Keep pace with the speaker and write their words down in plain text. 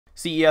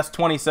CES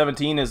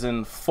 2017 is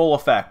in full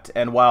effect,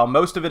 and while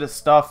most of it is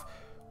stuff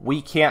we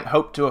can't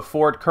hope to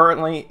afford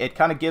currently, it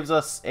kind of gives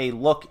us a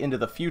look into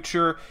the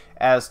future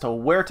as to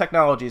where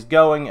technology is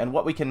going and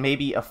what we can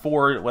maybe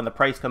afford when the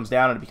price comes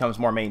down and it becomes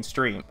more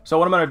mainstream. So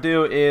what I'm going to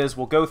do is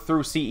we'll go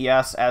through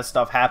CES as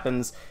stuff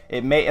happens.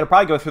 It'll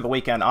probably go through the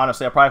weekend.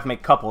 Honestly, I'll probably have to make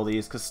a couple of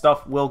these because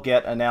stuff will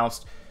get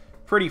announced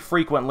pretty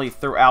frequently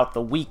throughout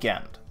the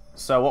weekend.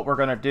 So what we're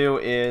going to do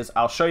is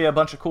I'll show you a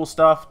bunch of cool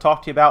stuff,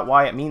 talk to you about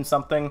why it means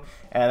something,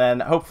 and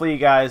then hopefully you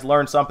guys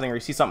learn something or you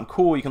see something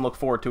cool you can look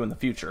forward to in the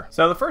future.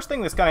 So the first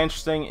thing that's kind of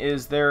interesting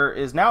is there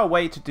is now a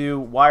way to do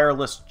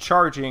wireless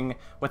charging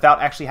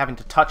without actually having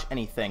to touch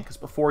anything, because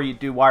before you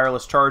do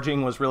wireless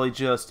charging was really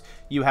just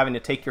you having to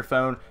take your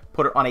phone,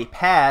 put it on a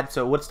pad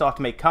so it would still have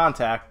to make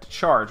contact to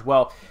charge.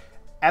 Well,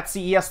 at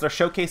CES, they're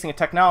showcasing a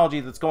technology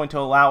that's going to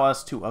allow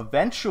us to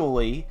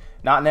eventually,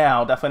 not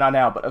now, definitely not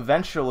now, but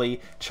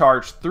eventually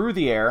charge through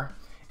the air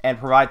and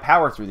provide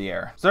power through the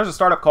air. So there's a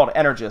startup called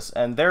Energous,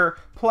 and their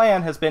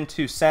plan has been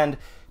to send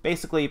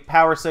basically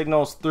power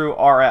signals through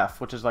RF,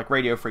 which is like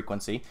radio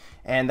frequency,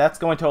 and that's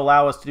going to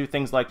allow us to do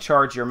things like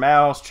charge your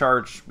mouse,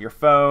 charge your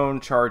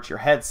phone, charge your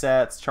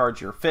headsets,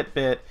 charge your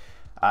Fitbit.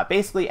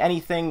 Basically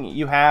anything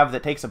you have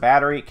that takes a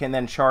battery can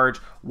then charge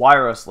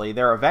wirelessly.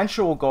 Their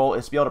eventual goal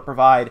is to be able to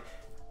provide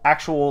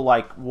actual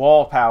like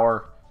wall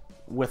power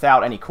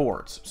without any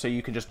cords, so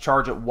you can just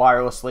charge it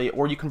wirelessly,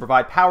 or you can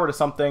provide power to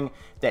something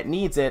that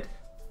needs it,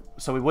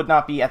 so we would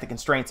not be at the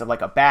constraints of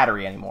like a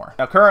battery anymore.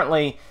 Now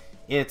currently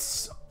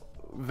it's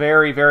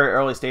very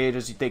early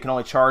stages. They can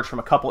only charge from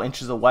a couple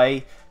inches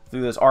away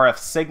through those RF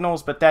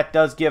signals, but that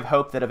does give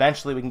hope that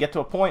eventually we can get to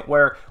a point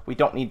where we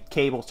don't need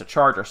cables to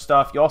charge our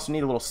stuff. You also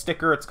need a little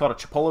sticker, it's called a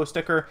Chipolo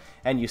sticker,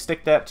 and you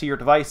stick that to your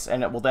device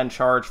and it will then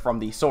charge from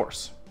the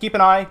source. Keep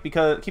an eye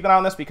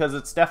on this because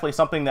it's definitely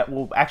something that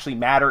will actually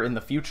matter in the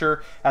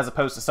future, as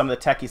opposed to some of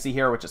the tech you see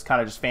here, which is kind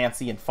of just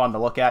fancy and fun to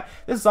look at.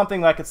 This is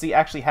something that I could see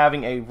actually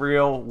having a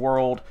real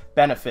world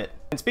benefit.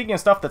 And speaking of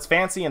stuff that's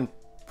fancy and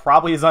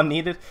probably is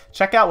unneeded,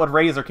 check out what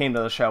Razer came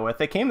to the show with.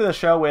 They came to the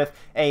show with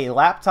a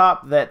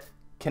laptop that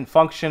can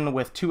function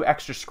with 2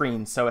 extra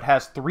screens, so it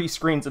has 3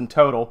 screens in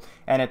total,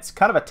 and it's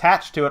kind of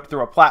attached to it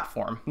through a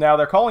platform. Now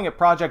they're calling it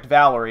Project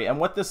Valerie, and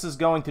what this is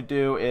going to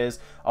do is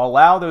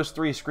allow those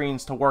 3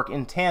 screens to work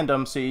in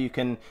tandem, so you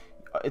can,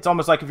 it's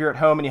almost like if you're at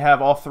home and you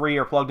have all 3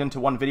 are plugged into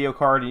one video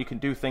card, and you can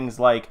do things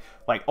like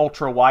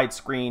ultra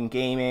widescreen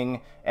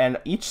gaming, and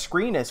each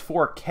screen is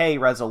 4K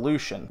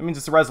resolution. It means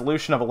it's a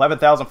resolution of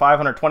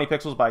 11,520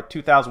 pixels by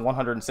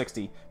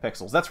 2,160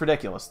 pixels. That's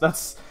ridiculous.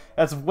 That's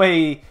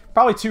way,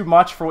 probably too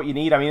much for what you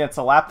need. I mean, it's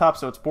a laptop,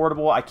 so it's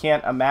portable. I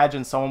can't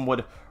imagine someone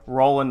would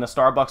roll into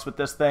Starbucks with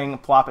this thing,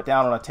 plop it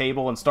down on a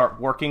table, and start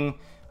working,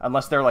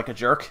 unless they're like a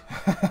jerk.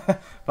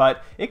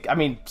 But, I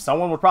mean,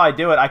 someone would probably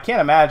do it. I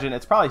can't imagine.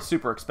 It's probably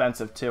super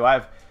expensive, too.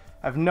 I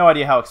have no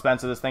idea how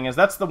expensive this thing is.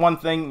 That's the one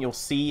thing you'll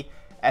see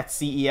at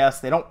CES.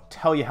 They don't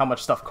tell you how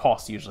much stuff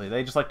costs usually.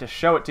 They just like to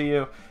show it to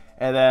you,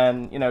 and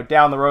then, you know,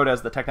 down the road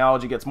as the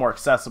technology gets more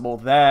accessible,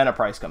 then a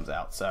price comes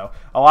out. So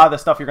a lot of the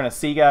stuff you're going to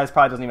see, guys,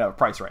 probably doesn't even have a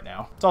price right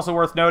now. It's also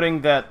worth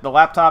noting that the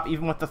laptop,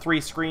 even with the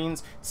 3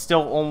 screens,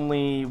 still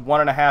only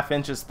 1.5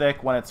 inches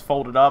thick when it's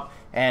folded up,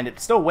 and it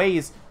still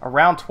weighs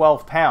around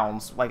 12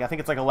 pounds. Like, I think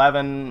it's like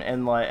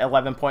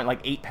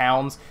 11.8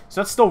 pounds.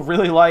 So it's still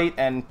really light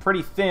and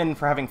pretty thin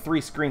for having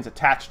 3 screens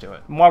attached to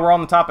it. And while we're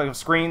on the topic of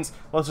screens,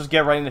 let's just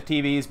get right into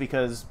TVs,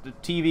 because the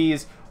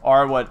TVs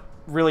are what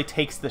really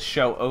takes this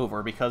show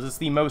over, because it's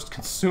the most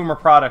consumer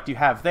product you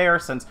have there.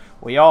 Since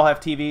we all have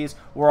TVs,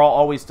 we're all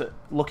always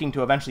looking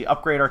to eventually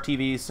upgrade our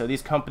TVs, so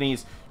these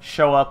companies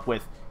show up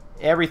with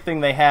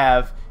everything they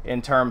have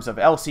in terms of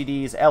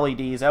LCDs,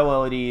 LEDs,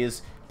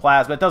 OLEDs,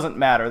 plasma. It doesn't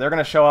matter. They're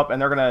going to show up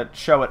and they're going to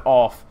show it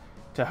off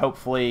to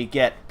hopefully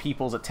get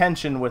people's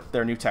attention with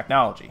their new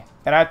technology.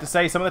 And I have to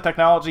say, some of the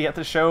technology at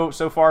the show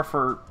so far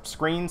for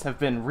screens have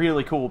been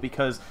really cool,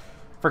 because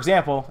for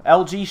example,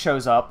 LG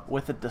shows up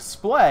with a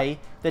display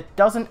that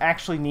doesn't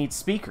actually need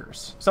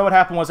speakers. So what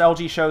happened was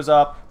LG shows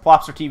up,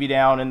 plops their TV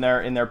down in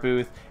their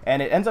booth,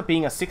 and it ends up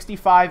being a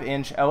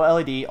 65-inch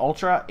OLED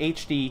Ultra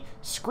HD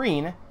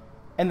screen,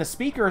 and the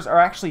speakers are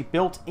actually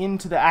built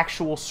into the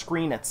actual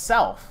screen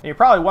itself. And you're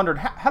probably wondering,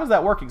 how does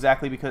that work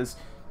exactly? Because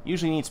you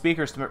usually need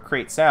speakers to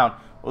create sound.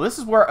 Well, this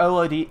is where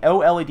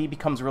OLED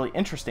becomes really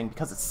interesting,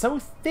 because it's so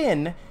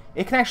thin,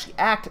 it can actually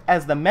act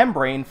as the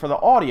membrane for the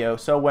audio,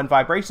 so when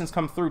vibrations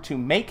come through to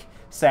make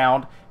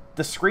sound,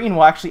 the screen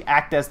will actually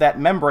act as that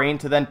membrane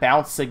to then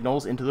bounce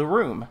signals into the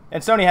room.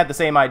 And Sony had the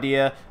same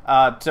idea.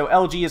 So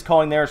LG is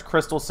calling theirs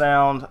Crystal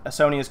Sound,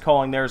 Sony is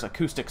calling theirs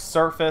Acoustic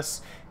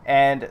Surface,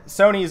 and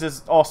Sony's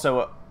is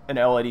also an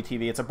OLED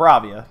TV. It's a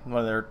Bravia, one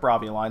of their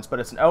Bravia lines, but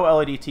it's an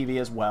OLED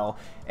TV as well.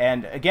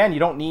 And again, you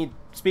don't need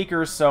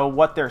speakers, so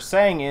what they're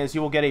saying is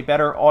you will get a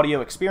better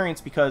audio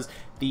experience because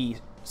the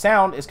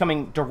sound is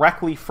coming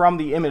directly from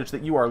the image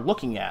that you are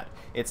looking at.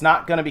 It's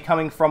not going to be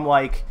coming from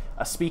like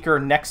a speaker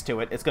next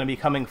to it. It's going to be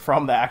coming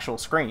from the actual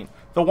screen.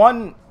 The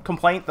one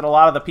complaint that a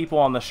lot of the people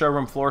on the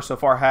showroom floor so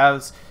far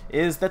has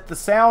is that the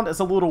sound is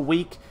a little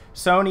weak.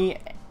 Sony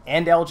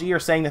and LG are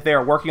saying that they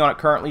are working on it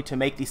currently to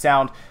make the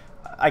sound,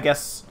 I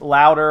guess,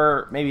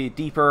 louder, maybe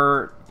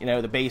deeper, you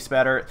know, the bass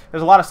better.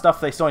 There's a lot of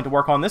stuff they still need to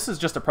work on. This is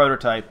just a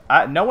prototype.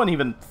 No one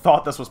even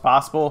thought this was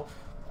possible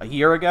a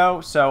year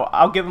ago, so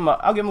I'll give them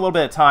a little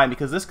bit of time,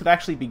 because this could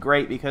actually be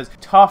great, because it's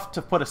tough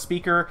to put a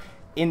speaker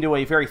into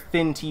a very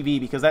thin TV,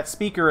 because that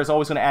speaker is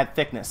always going to add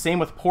thickness. Same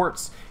with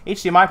ports.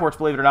 HDMI ports,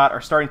 believe it or not,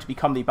 are starting to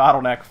become the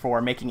bottleneck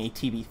for making a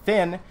TV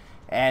thin.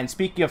 And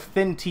speaking of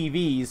thin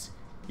TVs,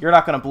 you're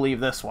not going to believe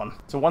this one.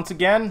 So once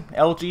again,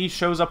 LG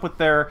shows up with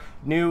their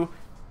new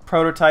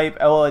prototype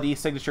OLED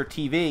signature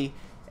TV,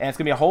 and it's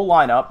going to be a whole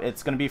lineup.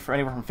 It's going to be for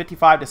anywhere from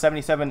 55 to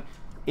 77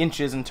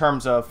 inches in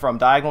terms of from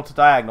diagonal to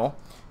diagonal.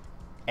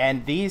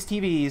 And these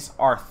TVs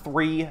are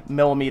 3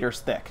 millimeters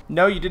thick.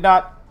 No, you did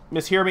not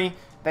mishear me.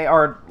 They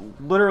are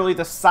literally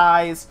the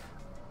size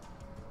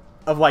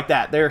of like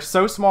that. They're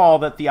so small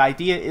that the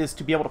idea is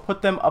to be able to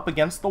put them up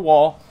against the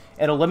wall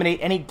and eliminate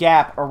any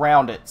gap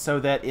around it, so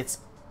that it's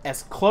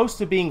as close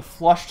to being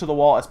flush to the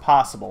wall as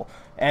possible.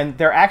 And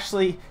they're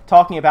actually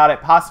talking about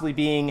it possibly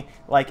being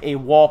like a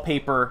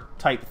wallpaper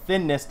type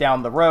thinness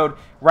down the road.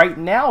 Right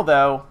now,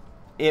 though,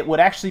 it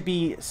would actually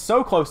be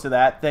so close to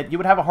that that you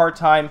would have a hard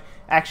time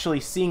actually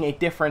seeing a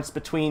difference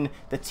between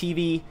the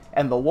TV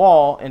and the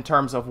wall in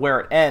terms of where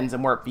it ends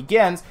and where it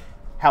begins.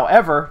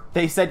 However,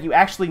 they said you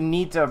actually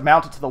need to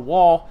mount it to the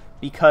wall,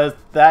 because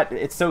that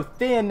it's so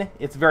thin,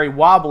 it's very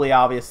wobbly,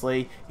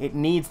 obviously. It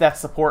needs that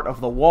support of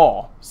the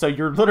wall. So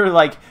you're literally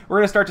like, we're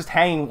going to start just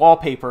hanging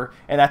wallpaper,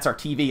 and that's our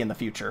TV in the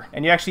future.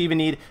 And you actually even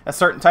need a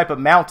certain type of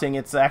mounting.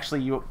 It's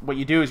actually, what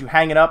you do is you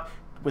hang it up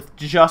with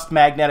just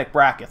magnetic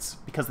brackets,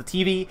 because the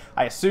TV,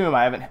 I assume,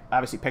 I haven't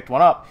obviously picked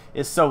one up,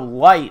 is so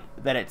light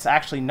that it's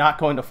actually not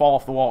going to fall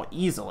off the wall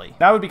easily.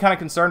 Now I would be kind of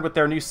concerned with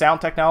their new sound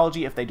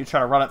technology if they do try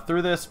to run it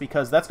through this,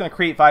 because that's going to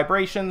create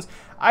vibrations.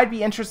 I'd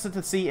be interested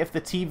to see if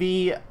the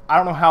TV, I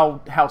don't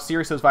know how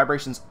serious those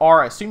vibrations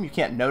are. I assume you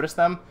can't notice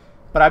them,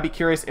 but I'd be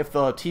curious if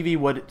the TV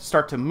would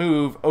start to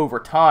move over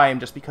time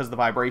just because of the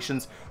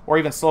vibrations, or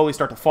even slowly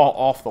start to fall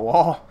off the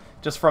wall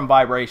just from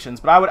vibrations.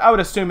 But I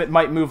would assume it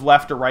might move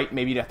left or right.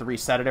 Maybe you'd have to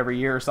reset it every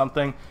year or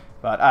something.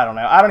 But I don't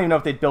know. I don't even know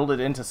if they'd build it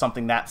into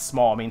something that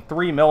small. I mean,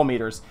 3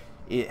 millimeters,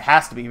 it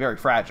has to be very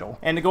fragile.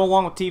 And to go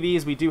along with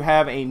TVs, we do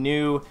have a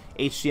new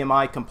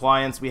HDMI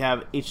compliance. We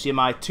have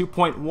HDMI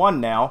 2.1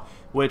 now,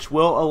 which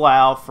will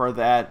allow for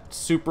that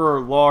super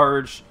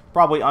large,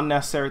 probably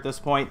unnecessary at this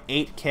point,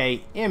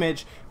 8K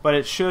image, but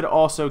it should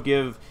also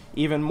give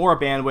even more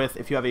bandwidth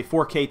if you have a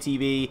 4K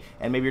TV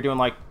and maybe you're doing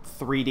like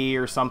 3D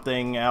or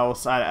something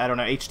else, I don't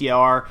know,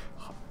 HDR,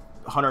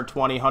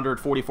 120,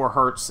 144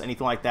 hertz,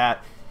 anything like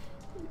that.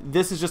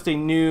 This is just a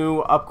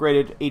new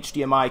upgraded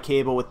HDMI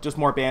cable with just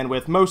more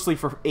bandwidth, mostly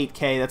for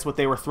 8K. That's what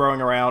they were throwing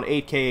around,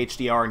 8K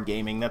HDR in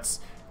gaming. That's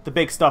the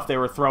big stuff they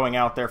were throwing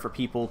out there for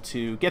people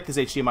to get this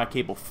HDMI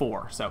cable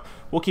for. So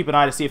we'll keep an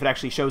eye to see if it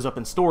actually shows up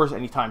in stores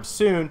anytime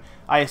soon.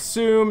 I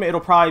assume it'll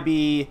probably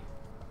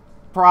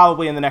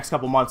be in the next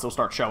couple months it'll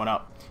start showing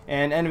up.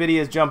 And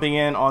NVIDIA is jumping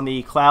in on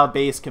the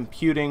cloud-based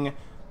computing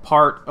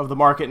part of the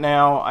market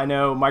now. I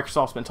know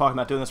Microsoft's been talking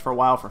about doing this for a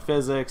while for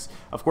physics.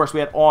 Of course, we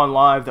had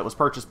OnLive that was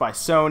purchased by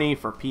Sony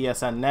for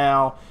PSN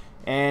Now.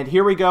 And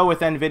here we go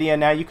with NVIDIA.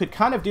 Now, you could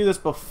kind of do this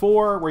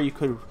before, where you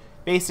could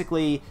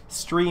basically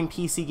stream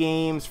PC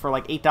games for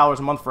like $8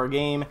 a month for a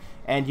game,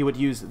 and you would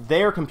use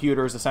their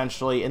computers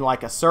essentially in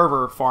like a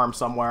server farm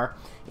somewhere.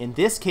 In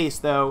this case,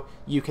 though,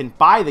 you can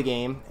buy the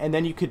game, and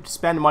then you could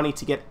spend money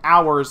to get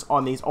hours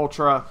on these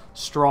ultra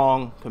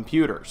strong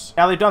computers.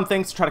 Now, they've done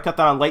things to try to cut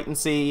down on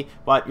latency,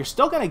 but you're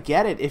still going to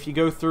get it if you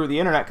go through the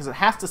internet, because it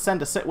has to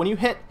send a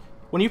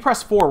when you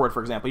press forward,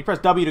 for example, you press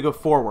W to go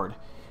forward,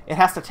 it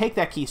has to take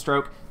that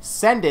keystroke,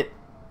 send it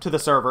to the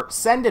server,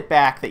 send it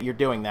back that you're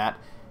doing that.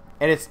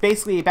 And it's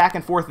basically back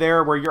and forth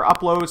there, where your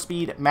upload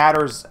speed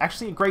matters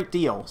actually a great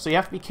deal. So you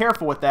have to be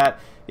careful with that,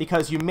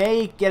 because you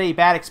may get a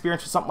bad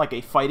experience with something like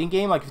a fighting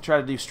game. Like if you try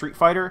to do Street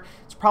Fighter,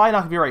 it's probably not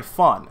going to be very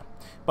fun.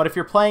 But if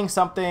you're playing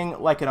something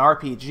like an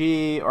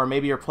RPG, or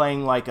maybe you're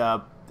playing like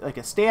a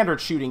standard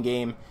shooting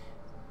game,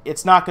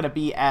 it's not going to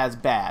be as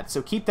bad.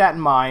 So keep that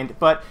in mind.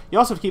 But you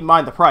also have to keep in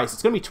mind the price.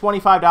 It's going to be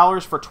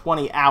 $25 for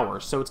 20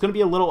 hours. So it's going to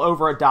be a little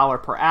over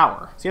 $1 per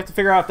hour. So you have to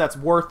figure out if that's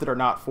worth it or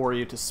not for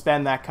you to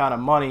spend that kind of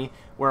money,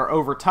 where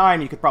over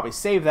time you could probably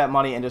save that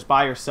money and just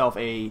buy yourself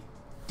a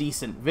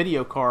decent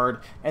video card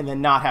and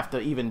then not have to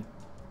even,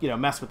 you know,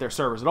 mess with their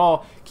servers at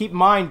all. Keep in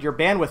mind your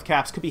bandwidth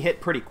caps could be hit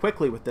pretty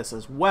quickly with this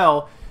as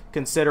well,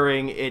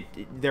 considering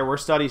there were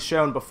studies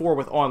shown before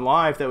with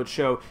OnLive that would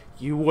show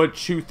you would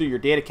chew through your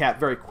data cap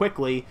very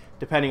quickly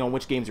depending on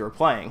which games you were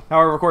playing.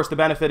 However, of course, the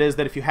benefit is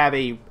that if you have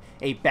a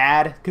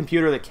bad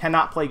computer that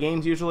cannot play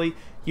games usually,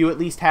 you at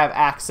least have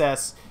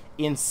access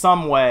in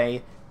some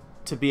way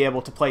to be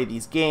able to play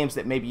these games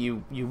that maybe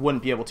you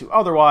wouldn't be able to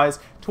otherwise.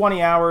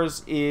 20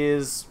 hours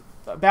is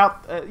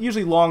about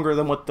usually longer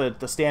than what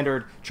the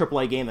standard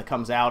AAA game that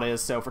comes out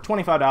is. So for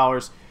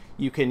 $25,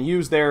 you can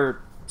use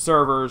their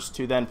servers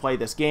to then play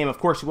this game. Of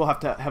course, you will have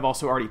to have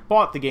also already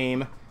bought the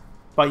game,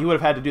 but you would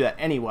have had to do that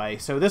anyway.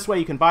 So this way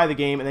you can buy the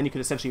game, and then you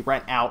could essentially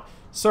rent out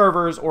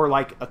servers or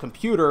like a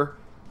computer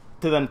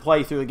to then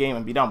play through the game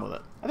and be done with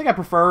it. I think I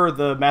prefer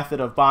the method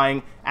of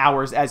buying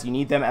hours as you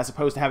need them as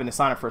opposed to having to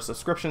sign up for a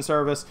subscription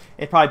service.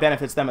 It probably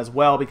benefits them as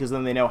well because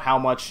then they know how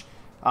much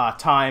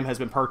time has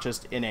been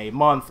purchased in a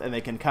month, and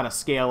they can kind of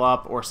scale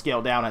up or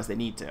scale down as they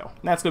need to. And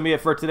that's going to be it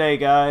for today,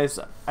 guys.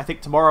 I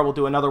think tomorrow we'll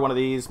do another one of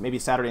these, maybe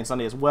Saturday and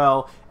Sunday as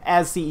well.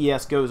 As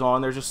CES goes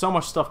on, there's just so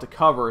much stuff to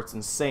cover, it's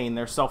insane.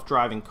 There's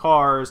self-driving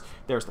cars,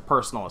 there's the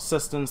personal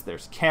assistants,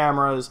 there's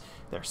cameras,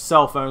 there's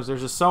cell phones,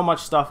 there's just so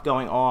much stuff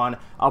going on.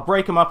 I'll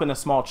break them up into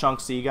small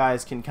chunks so you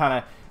guys can kind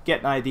of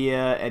get an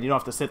idea, and you don't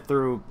have to sit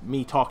through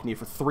me talking to you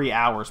for 3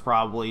 hours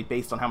probably,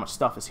 based on how much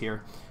stuff is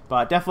here.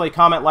 But definitely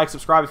comment, like,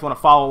 subscribe if you want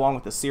to follow along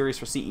with the series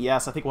for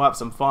CES. I think we'll have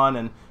some fun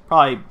and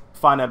probably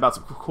find out about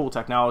some cool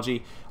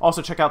technology.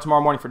 Also, check out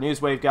tomorrow morning for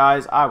Newswave,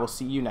 guys. I will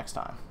see you next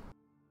time.